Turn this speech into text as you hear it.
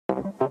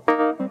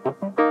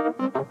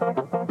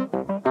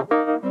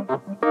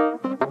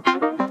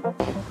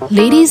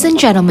Ladies and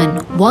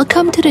gentlemen,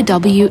 welcome to the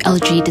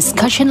WLG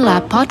Discussion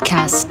Lab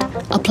podcast,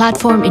 a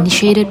platform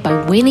initiated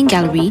by Wei-Ling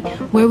Gallery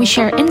where we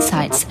share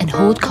insights and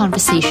hold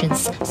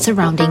conversations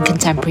surrounding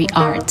contemporary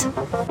art.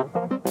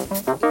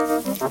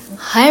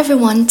 Hi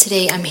everyone,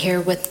 today I'm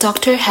here with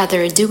Dr.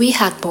 Heather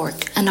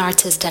Dewey-Hagborg, an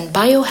artist and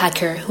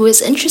biohacker who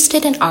is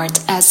interested in art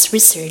as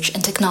research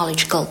and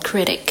technological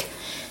critic.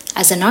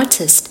 As an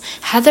artist,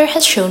 Heather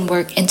has shown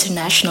work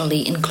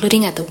internationally,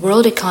 including at the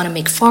World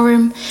Economic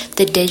Forum,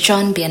 the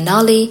Daejeon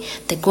Biennale,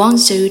 the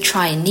Guangzhou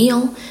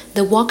Triennial,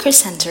 the Walker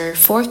Center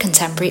for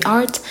Contemporary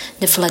Art,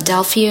 the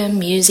Philadelphia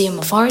Museum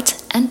of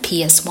Art, and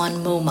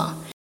PS1 MOMA.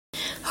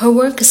 Her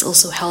work is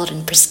also held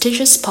in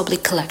prestigious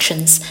public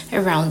collections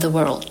around the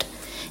world.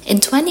 In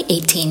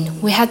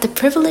 2018, we had the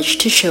privilege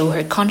to show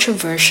her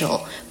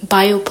controversial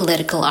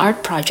biopolitical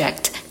art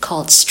project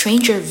called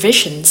Stranger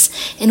Visions,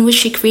 in which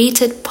she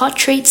created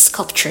portrait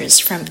sculptures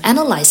from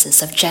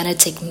analysis of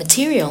genetic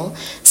material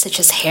such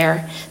as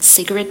hair,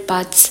 cigarette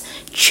butts,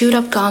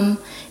 chewed-up gum,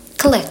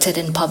 collected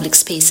in public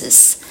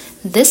spaces.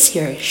 This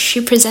year, she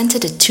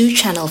presented a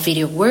 2-channel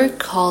video work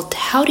called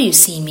How Do You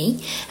See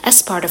Me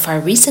as part of our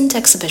recent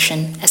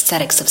exhibition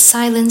Aesthetics of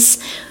Silence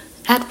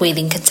at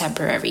Wei-Ling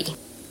Contemporary.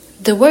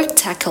 The work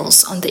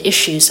tackles on the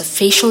issues of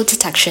facial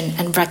detection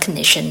and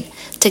recognition,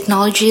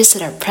 technologies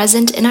that are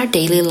present in our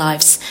daily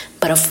lives,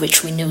 but of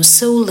which we know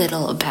so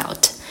little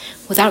about.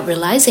 Without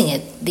realizing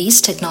it,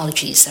 these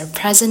technologies are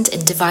present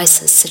in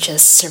devices such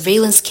as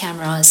surveillance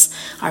cameras,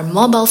 our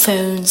mobile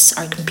phones,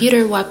 our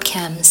computer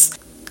webcams.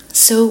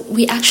 So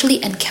we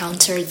actually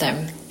encounter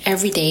them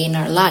every day in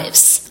our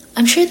lives.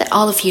 I'm sure that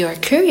all of you are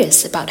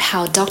curious about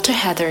how Dr.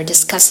 Heather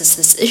discusses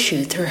this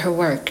issue through her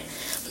work.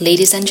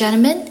 Ladies and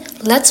gentlemen,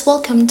 let's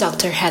welcome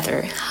Dr.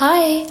 Heather.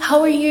 Hi, how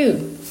are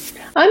you?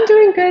 I'm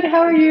doing good. How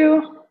are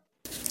you?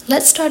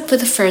 Let's start with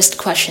the first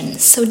question.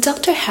 So,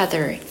 Dr.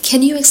 Heather,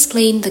 can you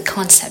explain the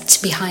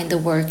concept behind the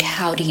work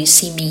How Do You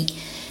See Me?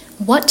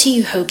 What do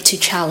you hope to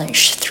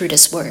challenge through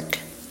this work?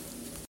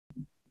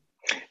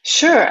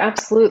 Sure,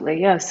 absolutely.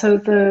 Yeah. So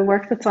the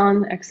work that's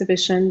on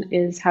exhibition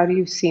is How Do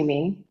You See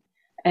Me?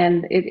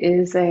 And it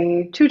is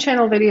a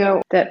 2-channel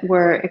video that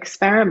were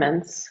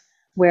experiments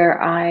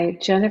where I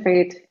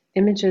generate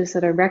images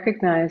that are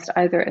recognized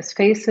either as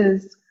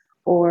faces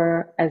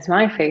or as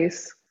my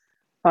face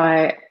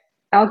by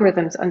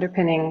algorithms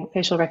underpinning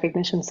facial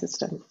recognition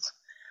systems.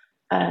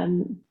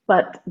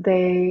 But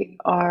they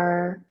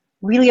are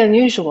really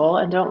unusual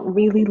and don't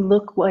really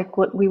look like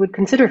what we would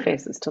consider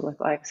faces to look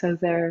like. So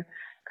they're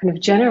kind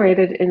of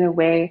generated in a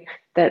way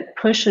that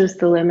pushes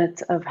the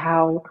limits of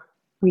how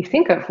we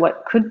think of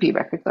what could be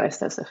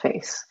recognized as a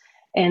face.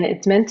 And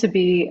it's meant to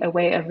be a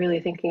way of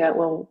really thinking out,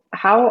 well,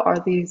 how are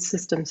these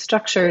systems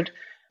structured?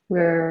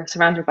 We're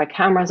surrounded by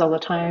cameras all the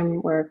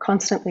time. We're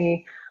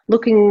constantly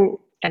looking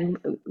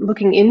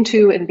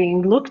into and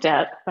being looked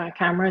at by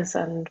cameras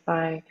and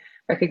by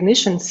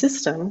recognition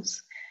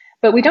systems,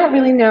 but we don't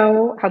really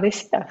know how they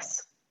see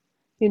us.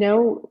 We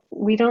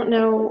don't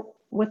know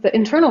what the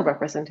internal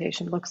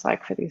representation looks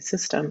like for these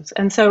systems.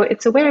 And so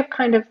it's a way of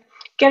kind of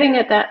getting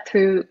at that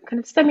through kind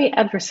of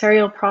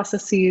semi-adversarial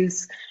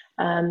processes,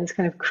 these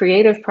kind of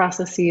creative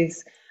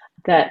processes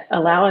that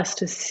allow us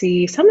to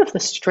see some of the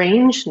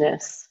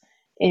strangeness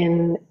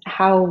in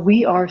how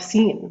we are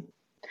seen,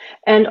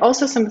 and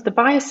also some of the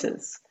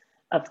biases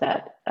of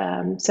that.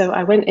 So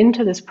I went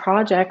into this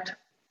project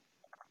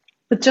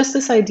with just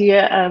this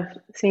idea of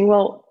seeing,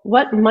 well,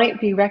 what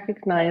might be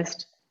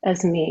recognized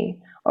as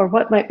me, or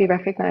what might be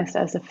recognized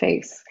as a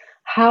face?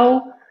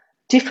 How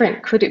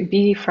different could it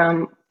be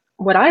from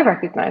what I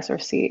recognize or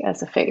see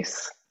as a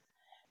face?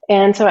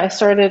 And so I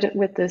started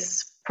with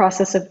this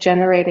process of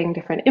generating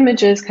different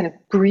images, kind of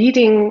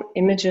breeding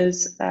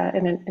images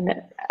in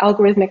an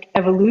algorithmic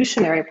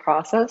evolutionary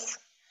process,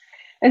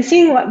 and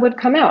seeing what would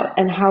come out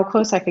and how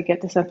close I could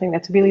get to something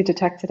that's really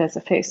detected as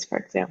a face, for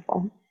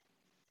example.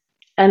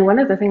 And one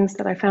of the things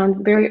that I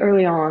found very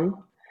early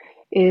on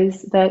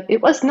is that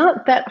it was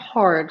not that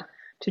hard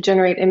to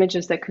generate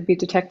images that could be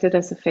detected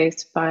as a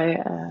face by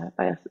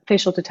a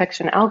facial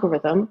detection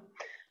algorithm,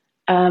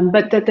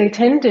 but that they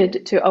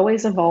tended to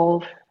always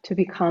evolve to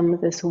become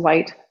this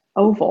white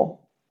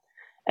oval.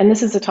 And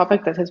this is a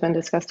topic that has been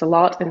discussed a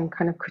lot in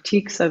kind of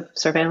critiques of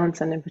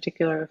surveillance and in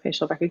particular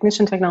facial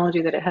recognition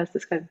technology, that it has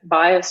this kind of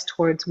bias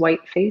towards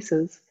white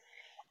faces.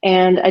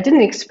 And I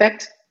didn't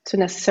expect to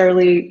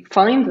necessarily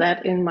find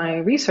that in my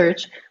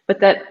research,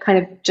 but that kind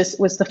of just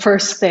was the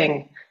first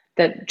thing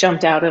that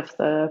jumped out of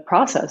the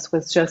process,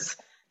 was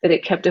just that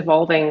it kept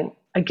evolving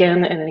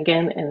again and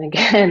again and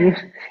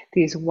again,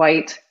 these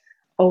white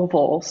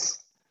ovals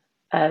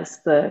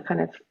as the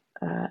kind of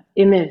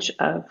image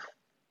of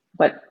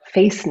what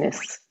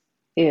faceness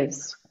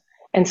is.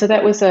 And so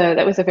that was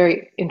a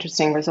very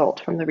interesting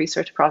result from the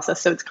research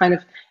process. So it's kind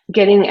of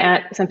getting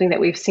at something that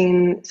we've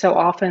seen so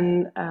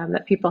often,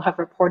 that people have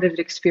reported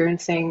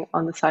experiencing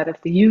on the side of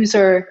the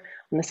user,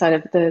 on the side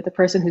of the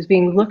person who's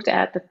being looked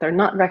at, that they're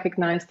not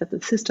recognized, that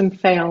the system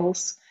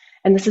fails.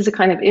 And this is a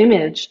kind of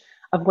image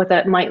of what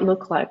that might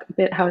look like, a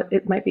bit how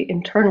it might be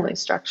internally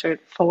structured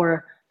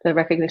for the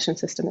recognition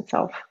system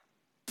itself.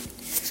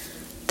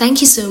 Thank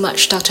you so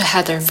much, Dr.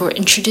 Heather, for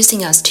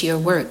introducing us to your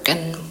work,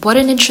 and what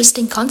an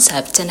interesting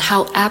concept and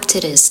how apt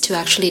it is to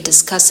actually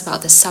discuss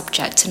about this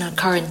subject in our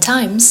current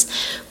times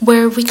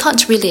where we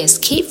can't really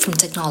escape from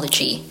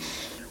technology.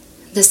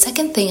 The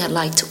second thing I'd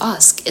like to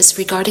ask is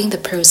regarding the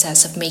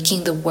process of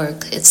making the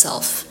work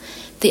itself.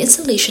 The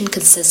installation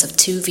consists of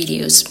 2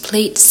 videos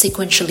played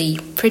sequentially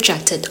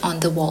projected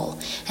on the wall,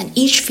 and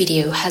each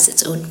video has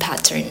its own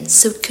pattern.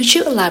 So could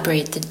you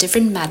elaborate the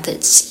different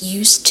methods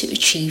used to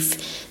achieve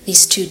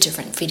these 2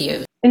 different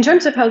videos? In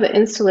terms of how the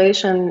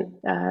installation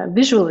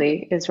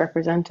visually is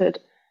represented,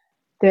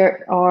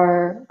 there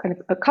are kind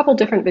of a couple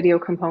different video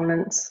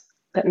components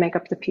that make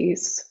up the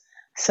piece.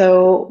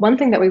 So one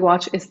thing that we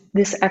watch is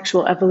this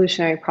actual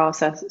evolutionary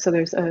process. So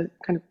there's a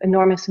kind of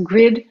enormous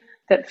grid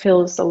that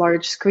fills the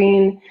large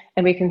screen,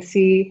 and we can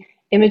see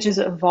images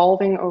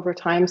evolving over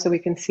time. So we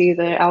can see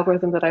the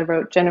algorithm that I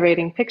wrote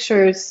generating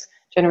pictures,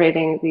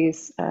 generating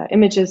these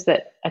images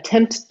that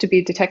attempt to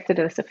be detected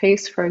as a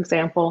face, for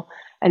example,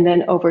 and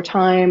then over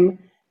time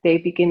they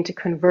begin to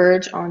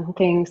converge on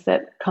things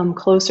that come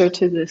closer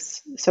to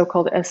this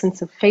so-called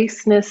essence of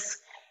faceness,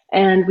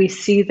 and we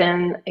see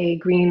then a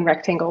green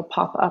rectangle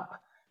pop up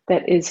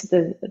that is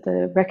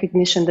the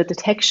recognition, the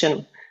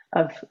detection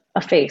of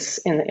a face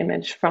in the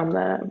image from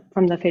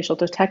the facial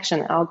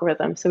detection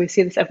algorithm. So we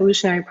see this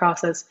evolutionary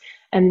process,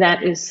 and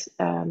that is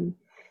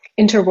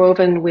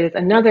interwoven with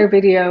another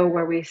video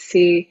where we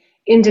see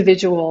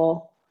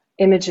individual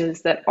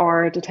images that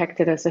are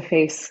detected as a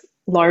face,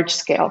 large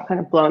scale, kind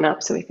of blown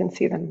up, so we can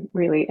see them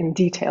really in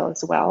detail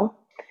as well.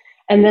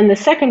 And then the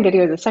second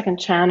video, the second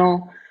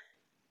channel,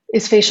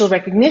 is facial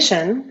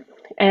recognition.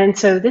 And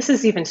so this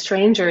is even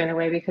stranger in a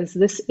way, because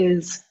this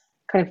is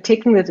kind of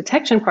taking the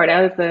detection part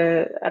out of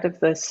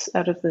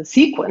the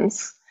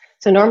sequence.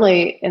 So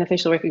normally in a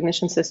facial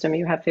recognition system,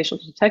 you have facial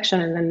detection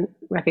and then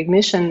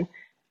recognition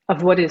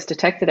of what is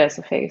detected as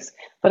a face.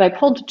 But I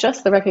pulled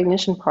just the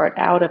recognition part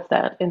out of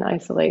that in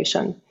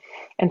isolation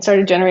and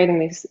started generating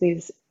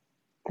these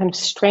kind of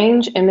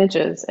strange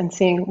images and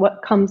seeing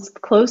what comes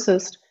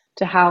closest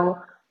to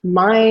how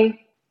my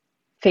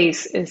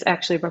face is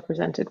actually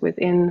represented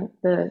within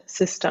the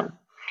system.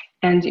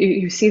 And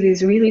you see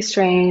these really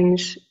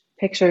strange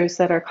pictures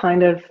that are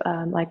kind of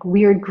like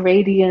weird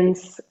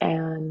gradients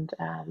and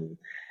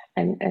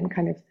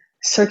kind of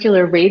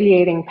circular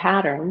radiating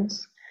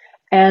patterns.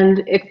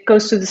 And it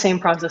goes through the same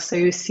process. So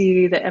you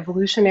see the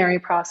evolutionary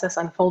process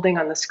unfolding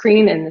on the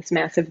screen in this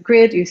massive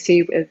grid. You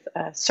see with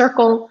a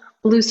circle,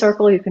 blue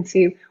circle, you can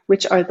see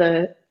which are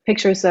the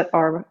pictures that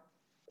are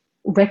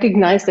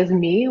recognized as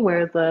me,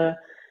 where the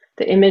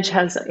image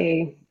has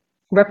a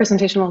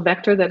representational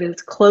vector that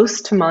is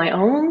close to my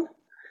own.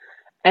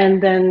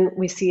 And then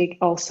we see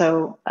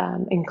also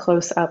in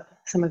close up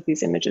some of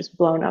these images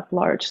blown up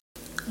large.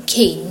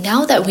 Okay,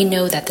 now that we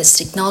know that this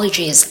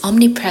technology is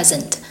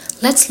omnipresent,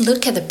 let's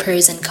look at the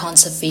pros and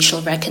cons of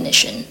facial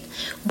recognition.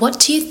 What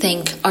do you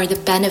think are the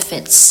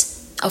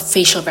benefits of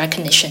facial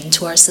recognition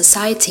to our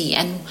society,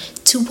 and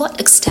to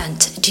what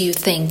extent do you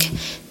think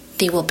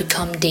they will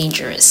become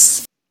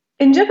dangerous?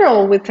 In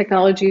general, with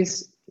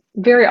technologies,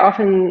 very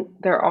often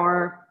there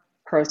are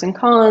pros and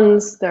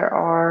cons. There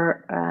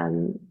are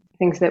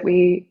things that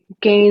we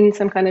gain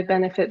some kind of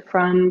benefit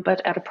from,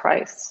 but at a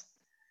price.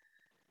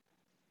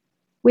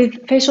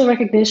 With facial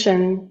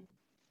recognition,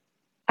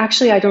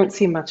 actually, I don't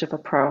see much of a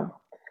pro.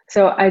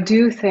 So I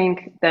do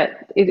think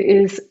that it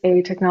is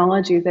a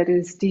technology that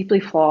is deeply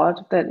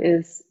flawed, that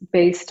is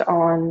based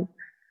on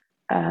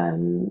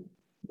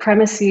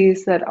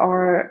premises that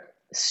are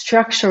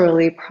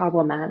structurally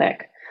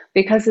problematic,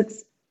 because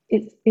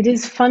it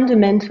is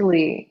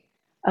fundamentally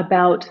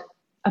about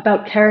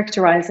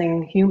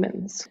characterizing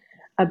humans,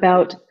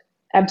 about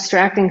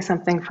abstracting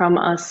something from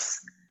us,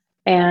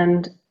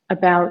 and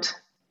about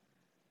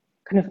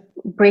kind of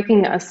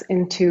breaking us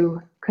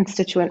into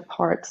constituent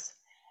parts.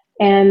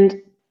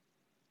 And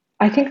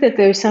I think that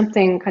there's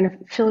something kind of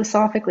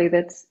philosophically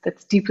that's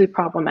deeply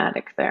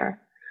problematic there.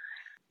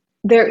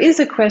 There is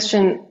a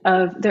question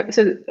of,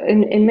 so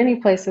in many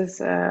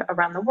places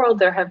around the world,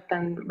 there have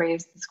been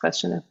raised this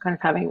question of kind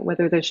of having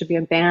whether there should be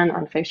a ban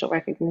on facial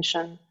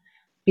recognition,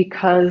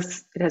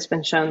 because it has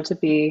been shown to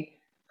be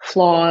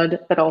flawed,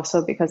 but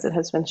also because it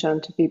has been shown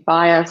to be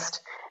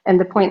biased. And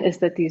the point is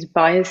that these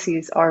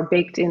biases are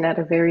baked in at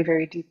a very,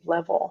 very deep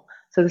level.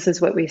 So this is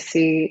what we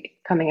see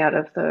coming out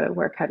of the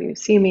work, How Do You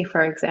See Me,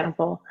 for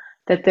example,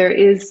 that there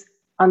is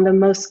on the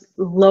most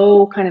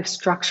low kind of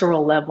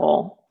structural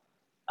level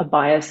a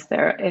bias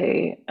there,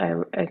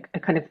 a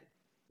kind of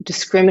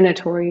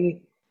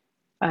discriminatory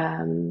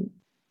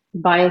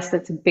bias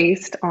that's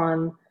based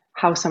on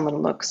how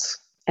someone looks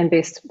and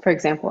based, for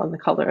example, on the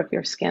color of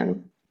your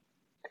skin.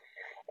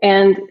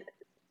 And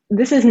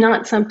this is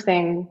not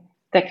something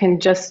that can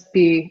just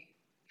be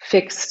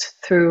fixed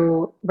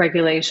through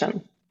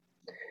regulation.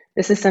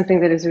 This is something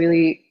that is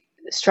really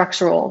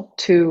structural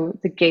to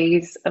the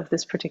gaze of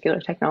this particular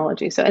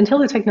technology. So until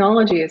the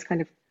technology is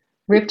kind of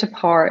ripped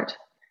apart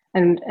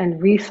and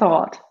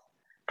rethought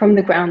from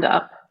the ground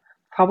up,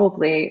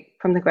 probably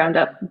from the ground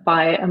up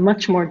by a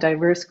much more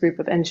diverse group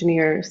of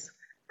engineers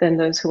than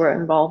those who are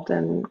involved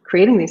in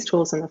creating these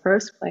tools in the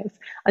first place.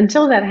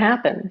 Until that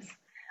happens,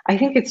 I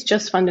think it's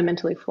just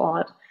fundamentally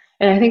flawed.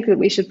 And I think that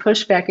we should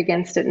push back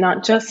against it,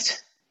 not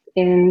just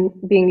in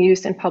being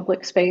used in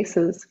public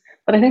spaces,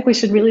 but I think we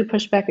should really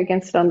push back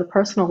against it on the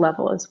personal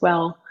level as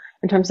well,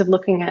 in terms of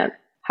looking at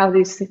how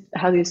these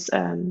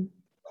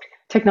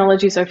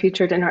technologies are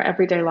featured in our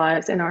everyday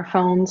lives, in our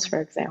phones,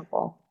 for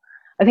example.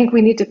 I think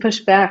we need to push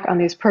back on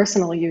these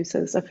personal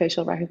uses of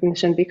facial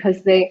recognition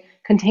because they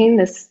contain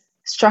this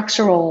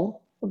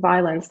structural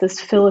violence, there's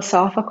a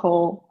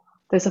philosophical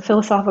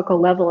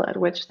level at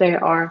which they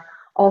are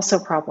also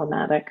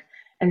problematic.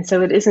 And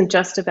so it isn't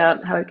just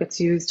about how it gets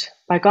used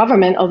by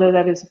government, although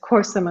that is, of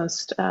course, the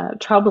most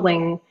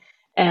troubling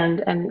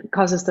and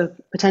causes the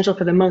potential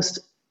for the most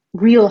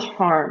real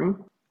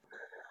harm.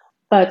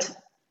 But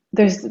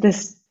there's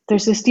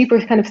this deeper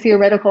kind of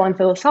theoretical and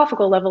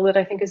philosophical level that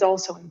I think is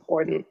also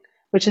important,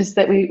 which is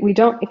that we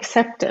don't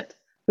accept it.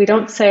 We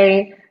don't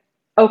say,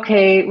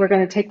 okay, we're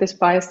going to take this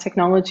biased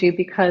technology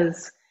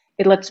because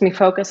it lets me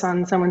focus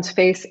on someone's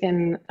face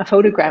in a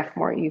photograph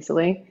more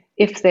easily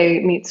if they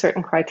meet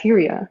certain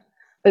criteria.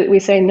 But we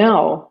say,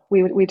 no,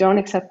 we don't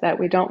accept that.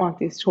 We don't want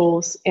these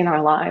tools in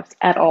our lives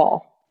at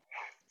all.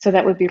 So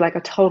that would be like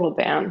a total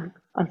ban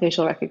on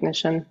facial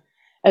recognition,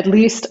 at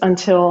least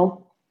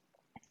until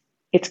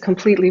it's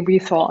completely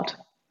rethought,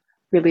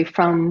 really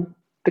from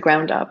the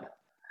ground up.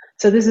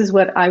 So this is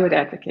what I would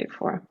advocate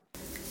for.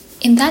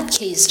 In that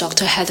case,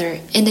 Dr.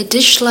 Heather, in a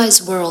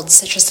digitalized world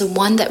such as the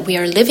one that we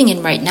are living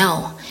in right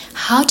now,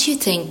 how do you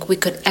think we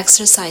could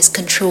exercise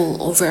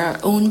control over our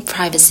own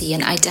privacy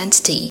and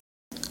identity?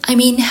 I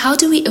mean, how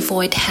do we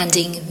avoid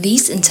handing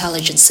these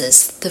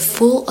intelligences the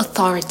full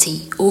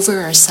authority over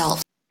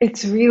ourselves?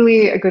 It's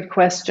really a good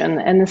question.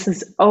 And this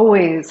is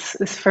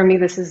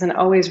an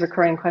always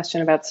recurring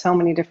question about so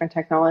many different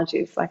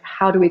technologies. Like,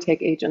 how do we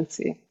take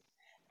agency?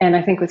 And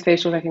I think with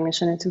facial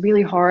recognition, it's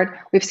really hard.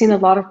 We've seen a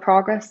lot of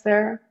progress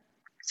there.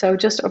 So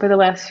just over the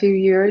last few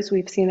years,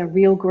 we've seen a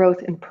real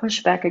growth in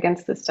pushback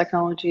against this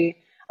technology,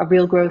 a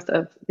real growth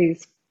of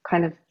these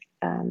kind of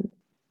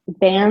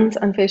bans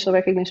on facial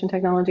recognition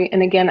technology.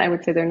 And again, I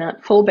would say they're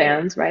not full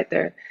bans, right?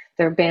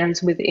 They're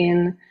bans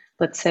within,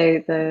 let's say,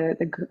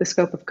 the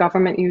scope of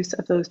government use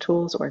of those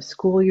tools or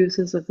school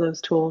uses of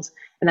those tools.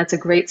 And that's a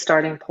great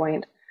starting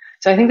point.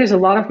 So I think there's a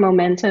lot of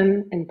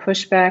momentum and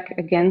pushback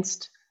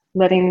against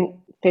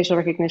letting facial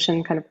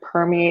recognition kind of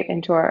permeate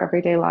into our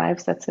everyday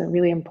lives. That's a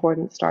really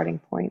important starting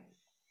point.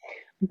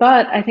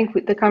 But I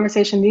think the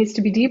conversation needs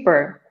to be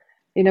deeper.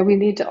 We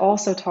need to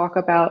also talk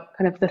about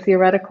kind of the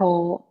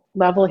theoretical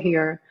level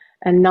here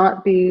and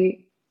not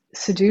be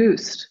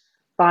seduced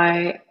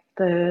by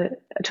the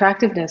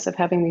attractiveness of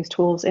having these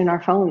tools in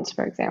our phones,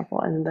 for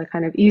example, and the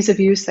kind of ease of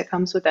use that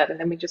comes with that. And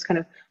then we just kind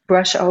of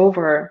brush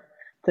over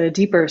the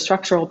deeper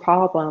structural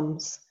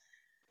problems.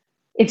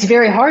 It's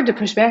very hard to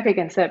push back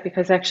against that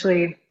because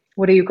actually,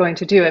 what are you going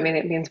to do? I mean,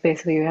 it means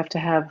basically you have to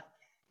have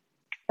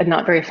a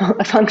not very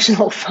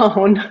functional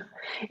phone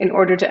in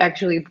order to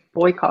actually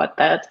boycott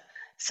that.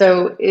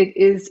 So it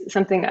is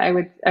something I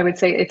would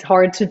say it's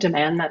hard to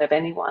demand that of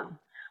anyone,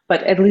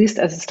 but at least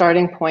as a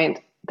starting point,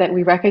 that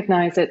we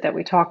recognize it, that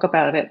we talk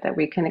about it, that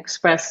we can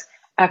express,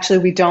 actually,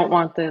 we don't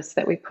want this,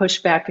 that we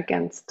push back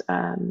against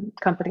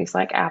companies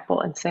like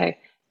Apple and say,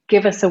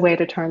 give us a way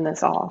to turn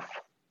this off.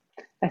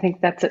 I think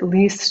that's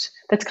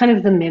kind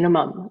of the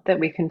minimum that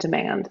we can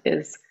demand,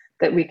 is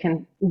that we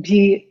can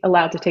be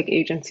allowed to take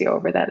agency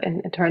over that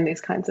and turn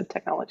these kinds of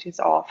technologies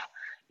off,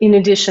 in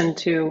addition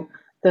to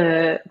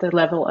the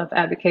level of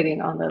advocating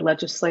on the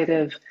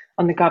legislative,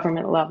 on the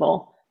government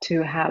level,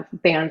 to have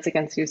bans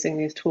against using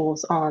these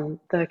tools on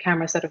the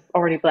cameras that have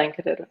already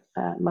blanketed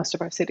most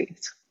of our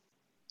cities.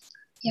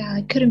 Yeah,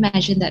 I could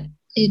imagine that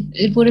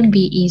it wouldn't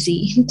be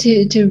easy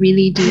to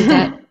really do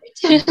that,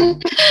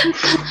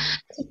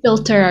 to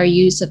filter our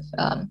use of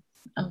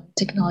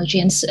technology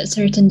and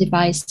certain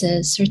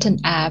devices, certain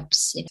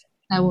apps.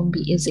 That wouldn't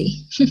be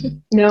easy.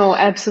 No,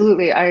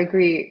 absolutely. I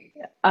agree.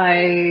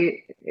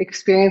 I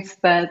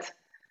experienced that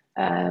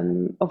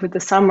over the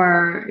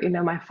summer.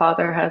 My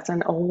father has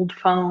an old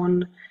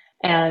phone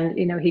and,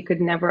 he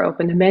could never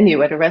open a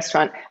menu at a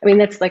restaurant. I mean,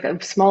 that's like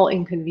a small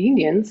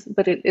inconvenience,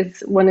 but it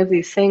is one of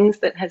these things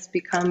that has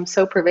become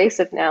so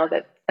pervasive now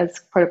that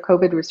as part of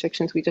COVID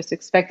restrictions, we just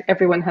expect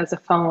everyone has a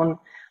phone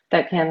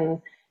that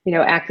can,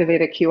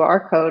 activate a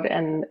QR code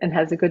and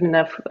has a good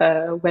enough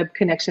web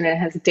connection and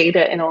has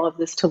data in all of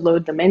this to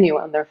load the menu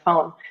on their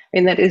phone. I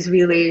mean, that is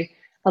really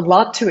a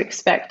lot to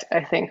expect,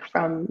 I think,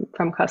 from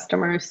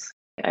customers.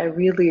 I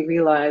really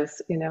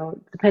realize,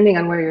 depending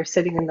on where you're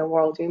sitting in the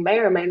world, you may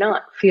or may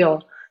not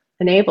feel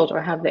enabled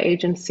or have the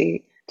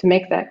agency to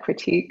make that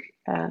critique.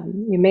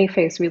 You may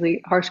face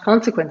really harsh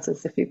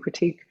consequences if you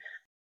critique.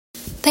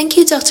 Thank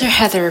you, Dr.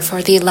 Heather,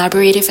 for the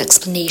elaborative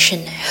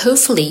explanation.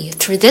 Hopefully,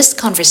 through this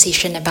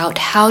conversation about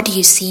how do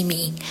you see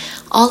me,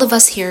 all of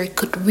us here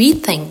could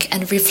rethink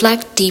and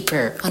reflect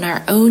deeper on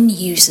our own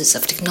uses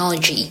of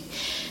technology.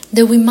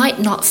 Though we might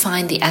not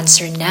find the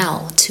answer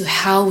now to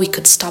how we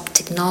could stop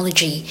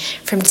technology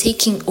from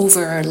taking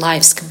over our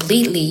lives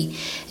completely,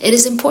 it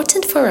is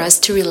important for us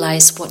to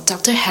realize what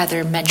Dr.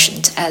 Heather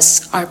mentioned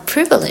as our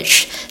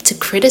privilege to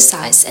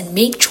criticize and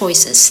make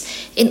choices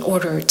in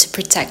order to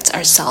protect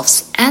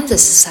ourselves and the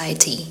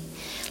society.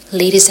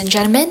 Ladies and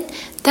gentlemen,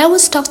 that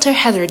was Dr.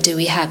 Heather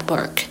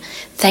Dewey-Hagborg.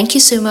 Thank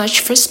you so much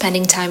for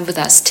spending time with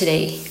us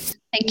today.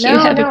 Thank you.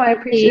 I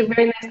appreciate a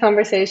very nice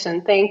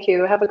conversation. Thank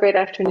you. Have a great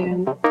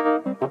afternoon.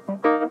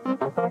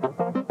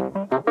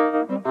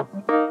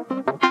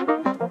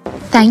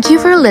 Thank you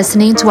for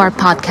listening to our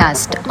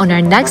podcast. On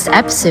our next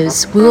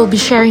episodes, we will be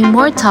sharing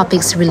more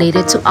topics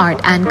related to art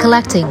and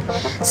collecting.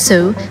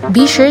 So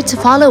be sure to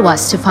follow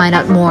us to find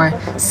out more.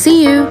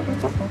 See you!